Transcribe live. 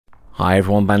Hi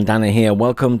everyone, Bandanner here.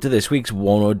 Welcome to this week's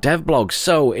WARNO devblog.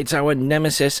 So, it's our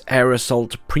Nemesis Air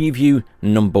Assault preview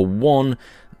number 1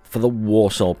 for the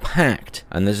Warsaw Pact.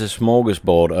 And there's a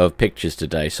smorgasbord of pictures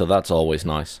today, so that's always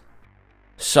nice.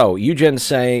 So, Eugen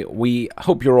say, we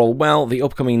hope you're all well. The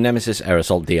upcoming Nemesis Air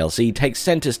Assault DLC takes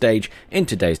center stage in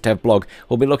today's devblog.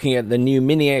 We'll be looking at the new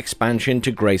mini expansion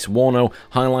to grace WARNO,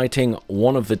 highlighting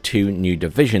one of the 2 new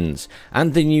divisions,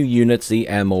 and the new units the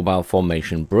air mobile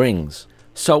formation brings.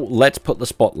 So let's put the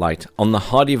spotlight on the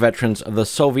hardy veterans of the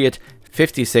Soviet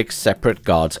 56 Separate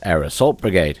Guards Air Assault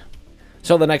Brigade.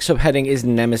 So the next subheading is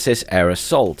Nemesis Air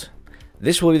Assault.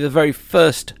 This will be the very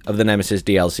first of the Nemesis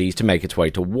DLCs to make its way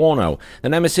to WARNO. The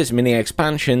Nemesis mini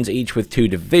expansions, each with 2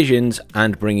 divisions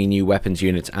and bringing new weapons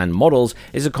units and models,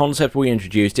 is a concept we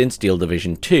introduced in Steel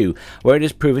Division 2, where it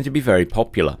has proven to be very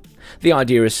popular. The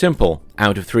idea is simple.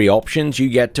 Out of 3 options, you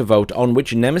get to vote on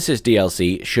which Nemesis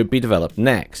DLC should be developed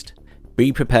next.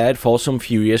 Be prepared for some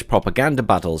furious propaganda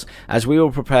battles, as we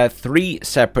will prepare 3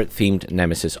 separate themed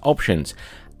Nemesis options.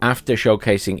 After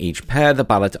showcasing each pair, the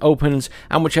ballot opens,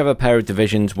 and whichever pair of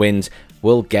divisions wins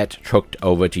will get trucked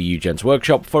over to Eugen's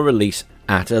workshop for release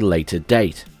at a later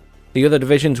date. The other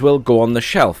divisions will go on the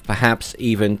shelf, perhaps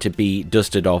even to be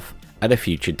dusted off at a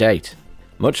future date.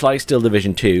 Much like Steel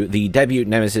Division 2, the debut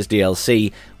Nemesis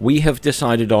DLC we have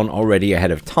decided on already ahead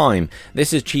of time.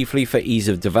 This is chiefly for ease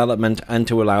of development and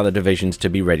to allow the divisions to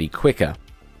be ready quicker.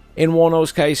 In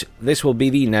WARNO's case, this will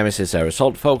be the Nemesis Air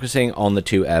Assault, focusing on the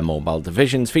 2 air mobile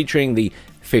divisions, featuring the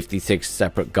 56th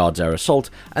Separate Guards Air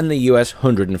Assault and the US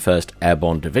 101st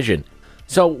Airborne Division.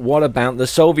 So what about the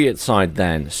Soviet side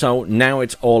then? So now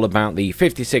it's all about the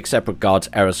 56th Separate Guards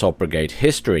Air Assault Brigade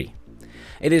history.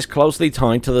 It is closely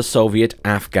tied to the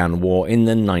Soviet-Afghan War in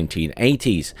the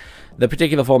 1980s. The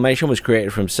particular formation was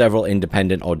created from several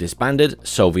independent or disbanded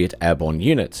Soviet airborne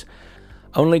units.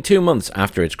 Only 2 months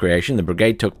after its creation, the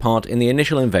brigade took part in the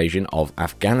initial invasion of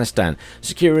Afghanistan,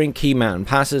 securing key mountain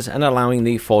passes and allowing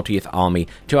the 40th Army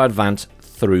to advance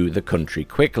through the country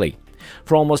quickly.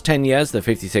 For almost 10 years, the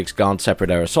 56th Guards Separate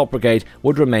Air Assault Brigade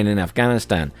would remain in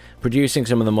Afghanistan, producing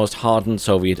some of the most hardened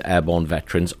Soviet airborne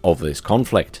veterans of this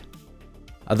conflict.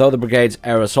 Although the brigade's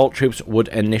air assault troops would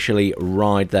initially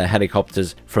ride their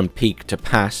helicopters from peak to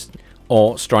pass,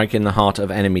 or strike in the heart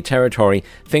of enemy territory,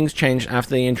 things changed after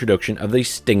the introduction of the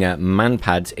Stinger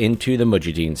manpads into the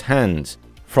Mujahideens' hands.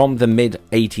 From the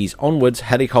mid-80s onwards,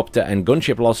 helicopter and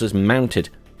gunship losses mounted,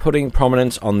 putting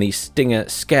prominence on the Stinger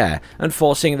scare and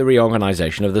forcing the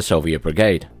reorganization of the Soviet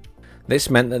brigade. This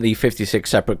meant that the 56th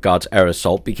Separate Guards Air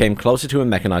Assault became closer to a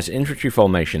mechanized infantry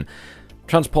formation,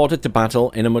 transported to battle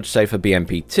in a much safer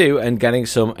BMP-2 and getting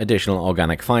some additional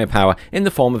organic firepower in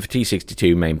the form of a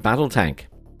T-62 main battle tank.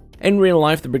 In real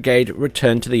life, the brigade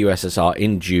returned to the USSR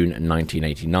in June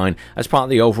 1989 as part of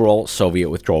the overall Soviet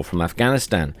withdrawal from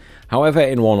Afghanistan. However,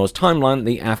 in WARNO's timeline,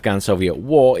 the Afghan-Soviet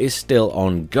war is still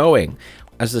ongoing,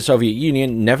 as the Soviet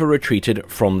Union never retreated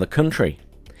from the country.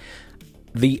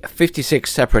 The 56th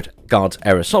Separate Guards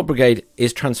Air Assault Brigade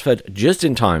is transferred just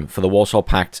in time for the Warsaw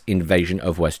Pact's invasion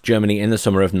of West Germany in the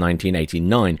summer of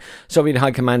 1989. Soviet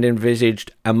High Command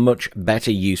envisaged a much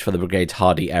better use for the brigade's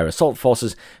hardy air assault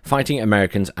forces fighting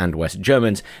Americans and West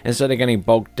Germans, instead of getting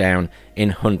bogged down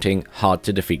in hunting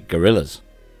hard-to-defeat guerrillas.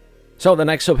 So the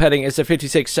next subheading is the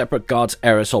 56th Separate Guards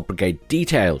Air Assault Brigade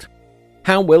detailed.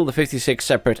 How will the 56th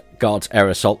Separate Guards Air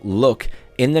Assault look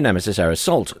in the Nemesis Air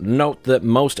Assault? Note that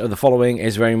most of the following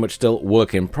is very much still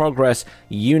work in progress.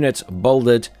 Units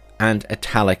bolded and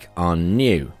italic are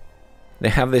new. They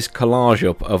have this collage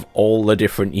up of all the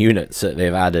different units that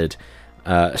they've added.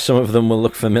 Some of them will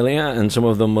look familiar and some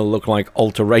of them will look like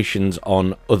alterations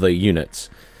on other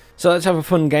units. So let's have a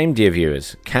fun game, dear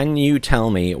viewers. Can you tell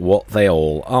me what they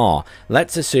all are?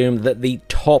 Let's assume that the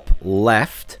top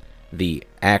left, the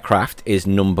aircraft, is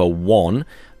number 1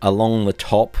 along the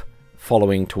top,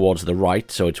 following towards the right,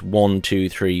 so it's 1, 2,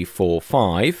 3, 4,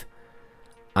 5,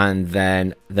 and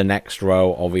then the next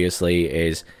row obviously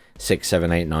is 6,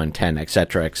 7, 8, 9, 10,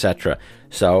 etc, etc.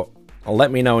 So let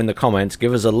me know in the comments,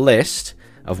 give us a list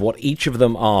of what each of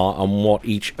them are and what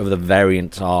each of the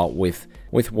variants are with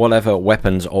whatever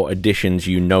weapons or additions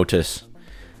you notice.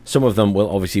 Some of them will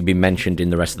obviously be mentioned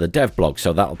in the rest of the devblog,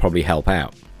 so that'll probably help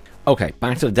out. Okay,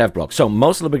 back to the devblog. So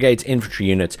most of the brigade's infantry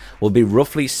units will be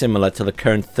roughly similar to the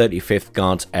current 35th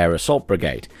Guards Air Assault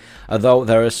Brigade. Although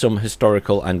there are some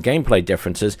historical and gameplay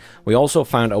differences, we also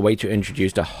found a way to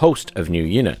introduce a host of new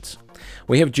units.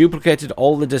 We have duplicated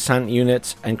all the descent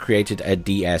units and created a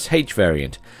DSH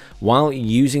variant. While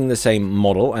using the same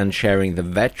model and sharing the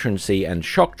veterancy and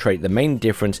shock trait, the main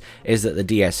difference is that the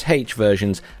DSH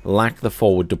versions lack the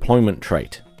forward deployment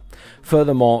trait.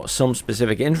 Furthermore, some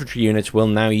specific infantry units will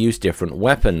now use different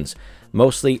weapons,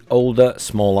 mostly older,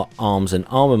 smaller arms and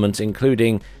armaments,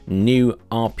 including new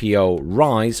RPO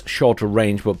Rise, shorter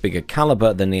range but bigger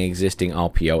caliber than the existing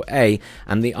RPO-A,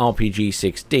 and the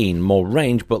RPG-16, more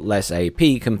range but less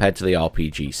AP compared to the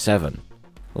RPG-7.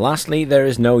 Lastly, there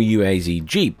is no UAZ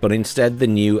Jeep, but instead the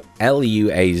new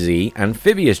LUAZ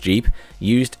amphibious Jeep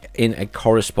used in a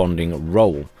corresponding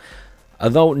role.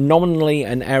 Although nominally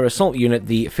an air assault unit,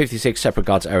 the 56 Separate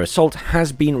Guards Air Assault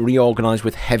has been reorganized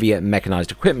with heavier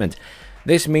mechanized equipment.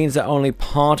 This means that only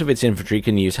part of its infantry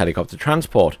can use helicopter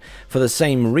transport. For the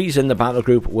same reason, the battle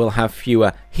group will have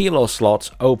fewer helo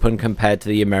slots open compared to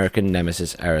the American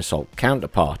Nemesis Air Assault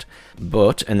counterpart.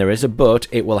 But, and there is a but,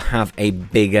 it will have a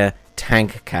bigger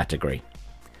tank category.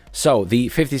 So, the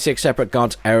 56 Separate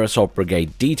Guards Air Assault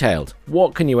Brigade detailed.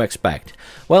 What can you expect?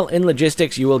 Well, in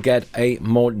logistics, you will get a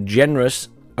more generous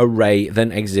array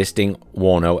than existing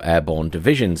WARNO airborne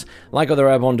divisions. Like other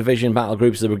airborne division battle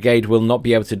groups, the brigade will not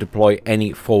be able to deploy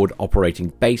any forward operating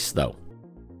base though.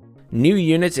 New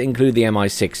units include the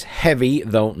Mi-6 Heavy,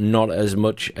 though not as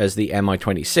much as the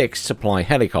Mi-26 supply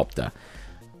helicopter,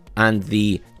 and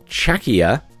the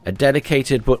Chakia, a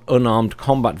dedicated but unarmed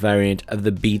combat variant of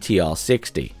the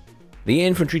BTR-60. The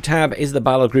infantry tab is the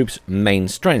battle group's main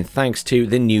strength, thanks to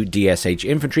the new DSH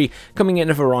infantry coming in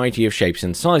a variety of shapes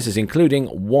and sizes, including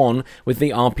one with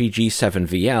the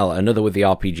RPG-7VL, another with the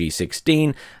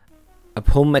RPG-16, a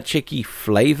Pulmechiki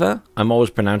flavor? I'm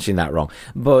always pronouncing that wrong,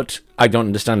 but I don't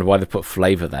understand why they put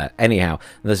flavor there. Anyhow,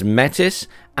 there's Metis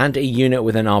and a unit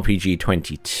with an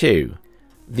RPG-22.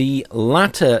 The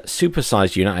latter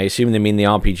supersized unit, I assume they mean the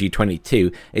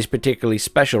RPG-22, is particularly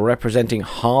special, representing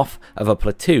half of a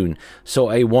platoon, so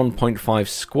a 1.5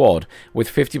 squad, with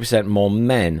 50% more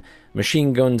men,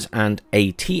 machine guns and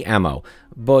AT ammo,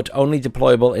 but only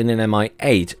deployable in an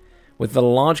Mi-8. With the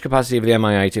large capacity of the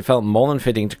Mi-8, it felt more than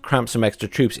fitting to cramp some extra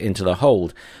troops into the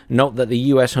hold. Note that the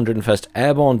US 101st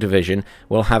Airborne Division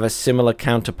will have a similar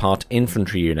counterpart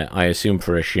infantry unit, I assume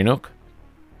for a Chinook.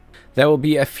 There will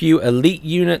be a few elite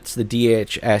units, the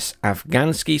DHS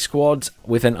Afghanistan squads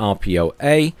with an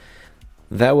RPO-A.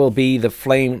 There will be the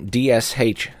Flame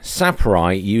DSH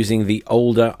Samurai using the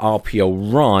older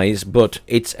RPO Rise, but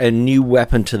it's a new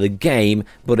weapon to the game,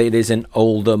 but it is an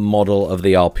older model of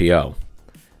the RPO.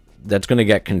 That's going to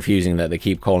get confusing that they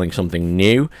keep calling something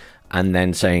new and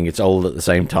then saying it's old at the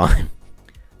same time.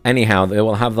 Anyhow, they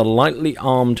will have the lightly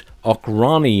armed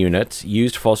Okrani units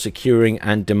used for securing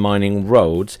and demining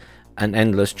roads, an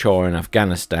endless chore in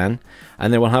Afghanistan,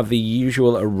 and they will have the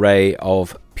usual array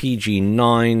of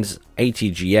PG-9s,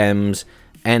 ATGMs,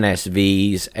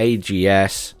 NSVs,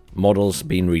 AGS, models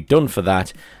being redone for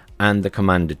that, and the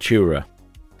Commandatura.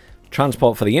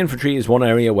 Transport for the infantry is one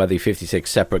area where the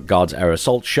 56 Separate Guards Air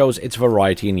Assault shows its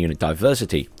variety and unit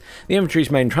diversity. The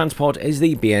infantry's main transport is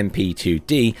the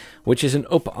BMP-2D, which is an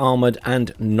up-armoured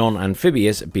and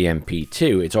non-amphibious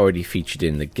BMP-2. It's already featured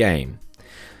in the game.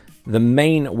 The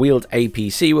main wheeled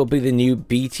APC will be the new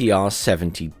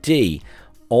BTR-70D,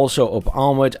 also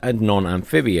up-armoured and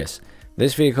non-amphibious.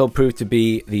 This vehicle proved to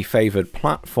be the favoured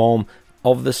platform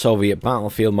of the Soviet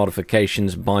battlefield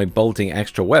modifications by bolting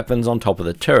extra weapons on top of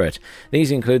the turret.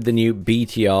 These include the new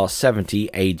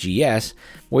BTR-70 AGS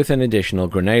with an additional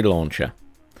grenade launcher.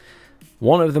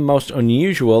 One of the most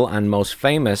unusual and most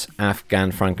famous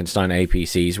Afghan Frankenstein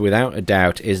APCs, without a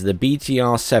doubt, is the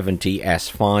BTR-70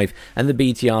 S5 and the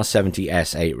BTR-70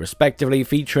 S8 respectively,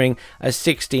 featuring a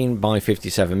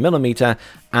 16x57mm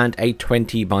and a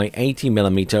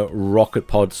 20x80mm rocket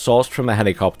pod sourced from a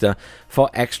helicopter for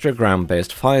extra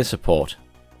ground-based fire support.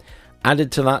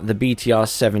 Added to that, the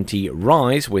BTR-70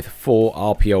 Rise with 4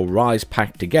 RPO Rise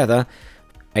packed together,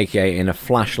 aka in a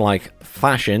flash-like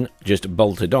fashion, just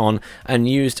bolted on, and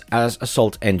used as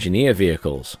assault engineer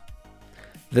vehicles.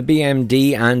 The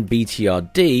BMD and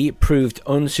BTRD proved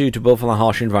unsuitable for the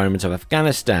harsh environment of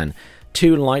Afghanistan.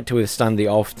 Too light to withstand the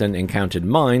often encountered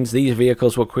mines, these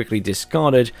vehicles were quickly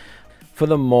discarded for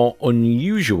the more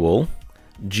unusual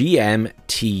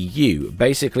GMTU,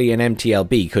 basically an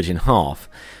MTLB cut in half.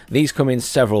 These come in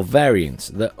several variants,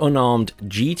 the unarmed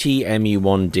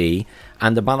GTMU-1D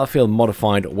and the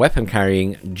battlefield-modified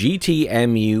weapon-carrying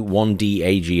GTMU-1D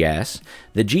AGS,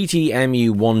 the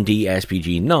GTMU-1D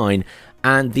SPG-9,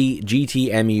 and the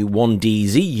GTMU-1D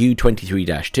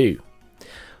ZU-23-2.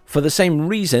 For the same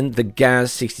reason, the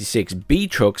GAZ-66B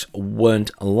trucks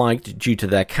weren't liked due to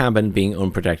their cabin being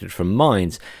unprotected from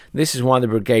mines. This is why the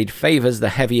brigade favours the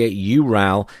heavier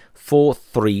Ural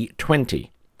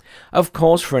 4320. Of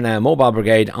course, for an Air Mobile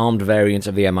Brigade, armed variants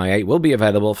of the Mi-8 will be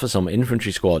available for some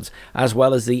infantry squads, as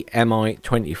well as the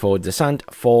Mi-24 Descent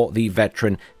for the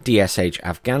veteran DSH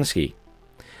Afghanistan.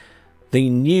 The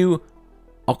new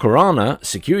Okhrana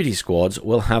security squads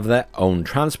will have their own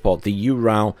transport, the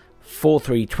Ural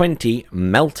 4320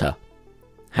 Melter.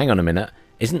 Hang on a minute,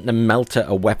 isn't the Melter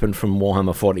a weapon from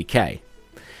Warhammer 40k?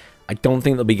 I don't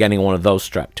think they'll be getting one of those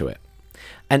strapped to it.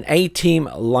 An A-team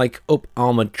like up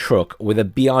armoured truck with a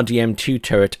BRDM-2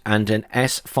 turret and an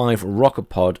S5 rocket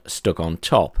pod stuck on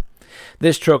top.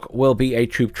 This truck will be a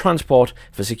troop transport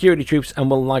for security troops and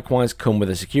will likewise come with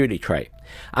a security tray.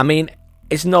 I mean,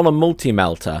 it's not a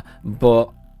multi-melter,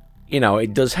 but, you know,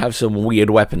 it does have some weird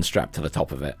weapons strapped to the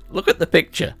top of it. Look at the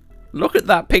picture. Look at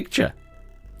that picture.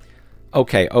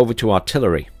 Okay, over to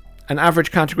artillery. An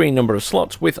average category number of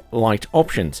slots with light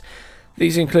options.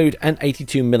 These include an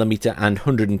 82mm and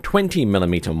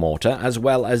 120mm mortar, as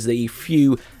well as the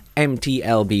few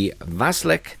MTLB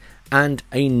Vaslik and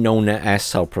a Nona S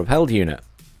self-propelled unit.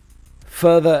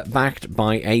 Further backed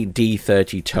by a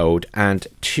D30 Toad and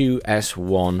two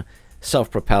S1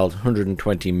 self-propelled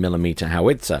 120mm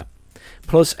howitzer,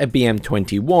 plus a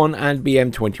BM-21 and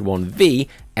BM-21V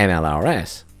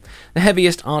MLRS. The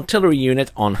heaviest artillery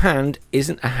unit on hand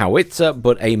isn't a howitzer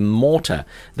but a mortar,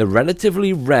 the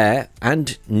relatively rare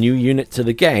and new unit to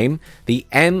the game, the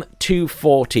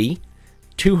M240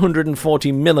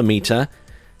 240mm,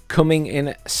 coming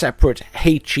in separate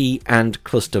HE and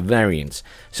cluster variants.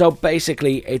 So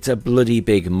basically it's a bloody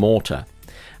big mortar.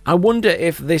 I wonder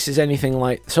if this is anything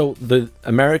like... So the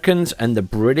Americans and the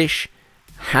British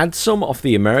had some of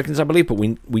the Americans, I believe, but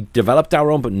we developed our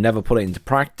own but never put it into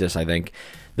practice, I think.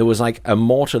 There was like a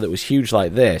mortar that was huge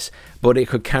like this, but it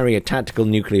could carry a tactical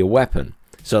nuclear weapon.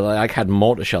 So I had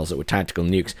mortar shells that were tactical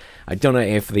nukes. I don't know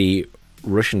if the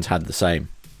Russians had the same.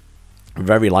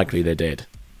 Very likely they did.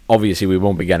 Obviously we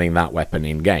won't be getting that weapon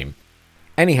in game.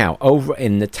 Anyhow, over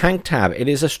in the tank tab, it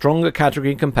is a stronger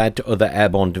category compared to other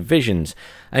airborne divisions.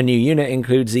 A new unit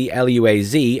includes the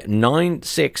LUAZ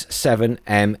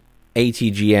 967M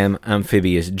ATGM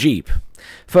amphibious jeep.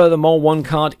 Furthermore, one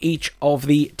card each of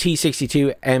the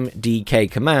T62MDK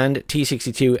Command,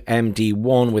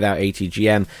 T62MD1 without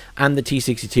ATGM, and the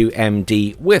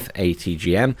T62MD with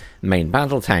ATGM main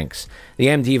battle tanks. The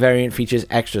MD variant features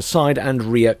extra side and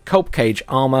rear cope cage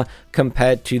armor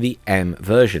compared to the M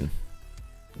version.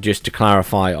 Just to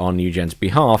clarify on Eugen's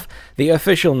behalf, the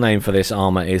official name for this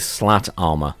armor is slat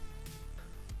armor.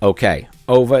 Okay,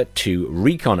 over to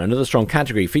Recon, another strong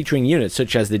category featuring units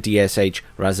such as the DSH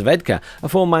Razvedka, a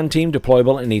 4-man team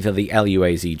deployable in either the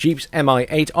LUAZ Jeeps,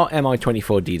 Mi-8 or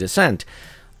Mi-24D Descent,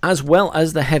 as well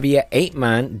as the heavier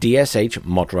 8-man DSH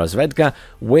Mot Razvedka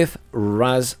with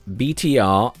Raz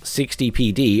BTR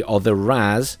 60PD or the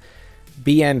Raz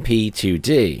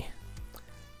BMP-2D,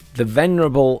 the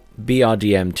venerable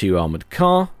BRDM-2 armored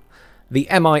car, the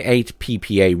Mi-8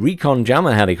 PPA Recon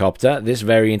Jammer helicopter. This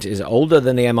variant is older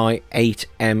than the Mi-8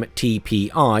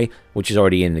 MTPI, which is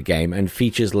already in the game, and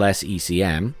features less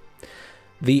ECM.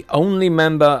 The only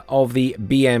member of the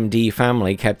BMD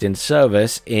family kept in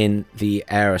service in the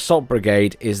Air Assault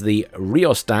Brigade is the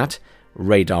Rheostat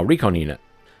Radar Recon Unit.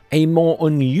 A more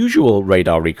unusual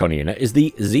radar recon unit is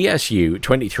the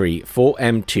ZSU-23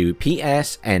 4M2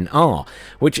 PSNR,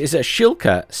 which is a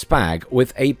Shilka Spag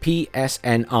with a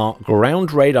PSNR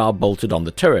ground radar bolted on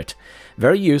the turret.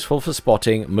 Very useful for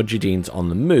spotting Mujahideen's on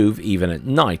the move, even at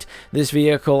night. This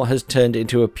vehicle has turned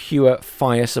into a pure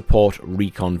fire support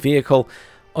recon vehicle,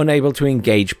 unable to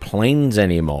engage planes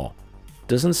anymore.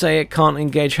 Doesn't say it can't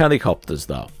engage helicopters,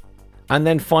 though. And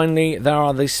then finally, there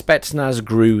are the Spetsnaz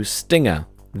GRU Stinger.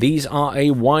 These are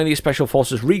a wily Special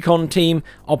Forces recon team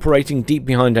operating deep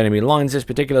behind enemy lines. This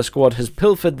particular squad has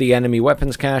pilfered the enemy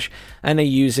weapons cache and are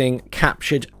using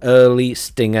captured early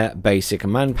Stinger basic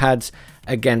manpads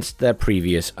against their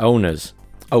previous owners.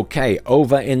 Okay,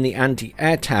 over in the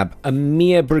anti-air tab, a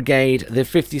mere brigade, the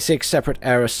 56 Separate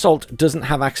Air Assault, doesn't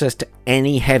have access to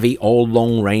any heavy or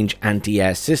long-range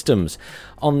anti-air systems.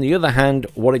 On the other hand,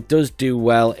 what it does do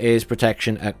well is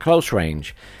protection at close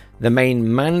range. The main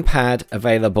manpad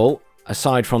available,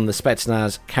 aside from the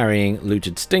Spetsnaz carrying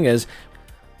looted Stingers,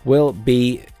 will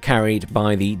be carried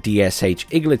by the DSH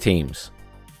Igla teams.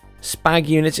 Spag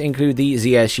units include the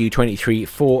ZSU-23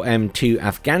 4M2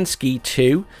 Afghanistan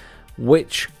 2,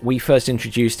 which we first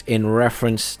introduced in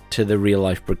reference to the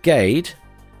real-life brigade,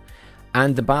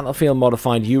 and the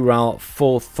battlefield-modified Ural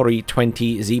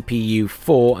 4320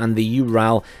 ZPU-4 and the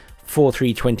Ural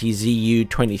 4320ZU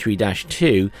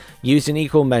 23-2 used in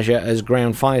equal measure as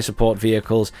ground fire support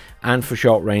vehicles and for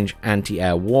short-range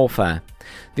anti-air warfare.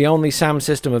 The only SAM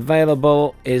system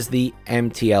available is the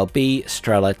MTLB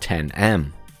Strela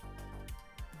 10M.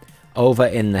 Over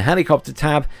in the helicopter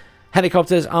tab,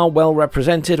 helicopters are well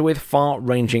represented with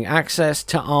far-ranging access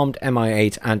to armed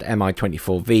Mi-8 and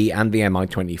Mi-24V and the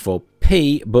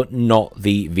Mi-24P, but not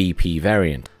the VP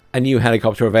variant. A new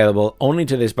helicopter available only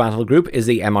to this battle group is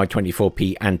the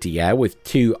Mi-24P anti-air with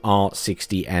 2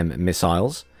 R-60M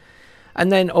missiles.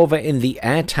 And then over in the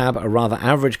air tab, a rather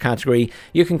average category,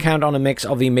 you can count on a mix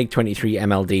of the MiG-23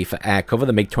 MLD for air cover,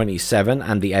 the MiG-27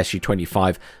 and the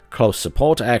Su-25 close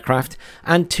support aircraft,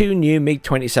 and 2 new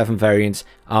MiG-27 variants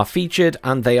are featured,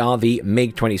 and they are the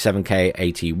MiG-27K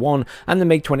AT-1 and the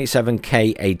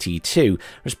MiG-27K AT-2,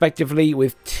 respectively,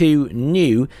 with 2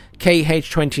 new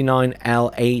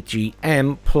KH-29L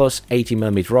AGM plus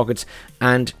 80mm rockets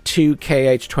and 2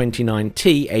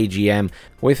 KH-29T AGM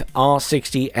with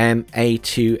R-60M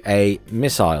A2A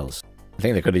missiles. I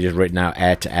think they could have just written out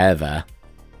air-to-air there.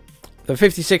 The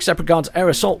 56 Separate Guards Air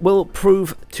Assault will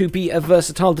prove to be a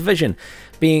versatile division,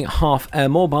 being half air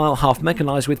mobile, half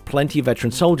mechanized with plenty of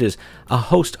veteran soldiers. A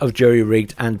host of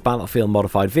jury-rigged and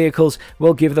battlefield-modified vehicles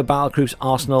will give the battlegroup's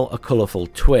arsenal a colourful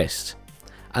twist.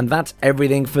 And that's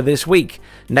everything for this week.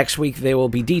 Next week they will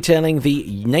be detailing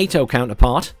the NATO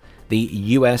counterpart, the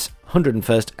US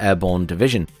 101st Airborne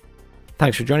Division.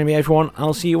 Thanks for joining me, everyone.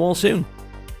 I'll see you all soon.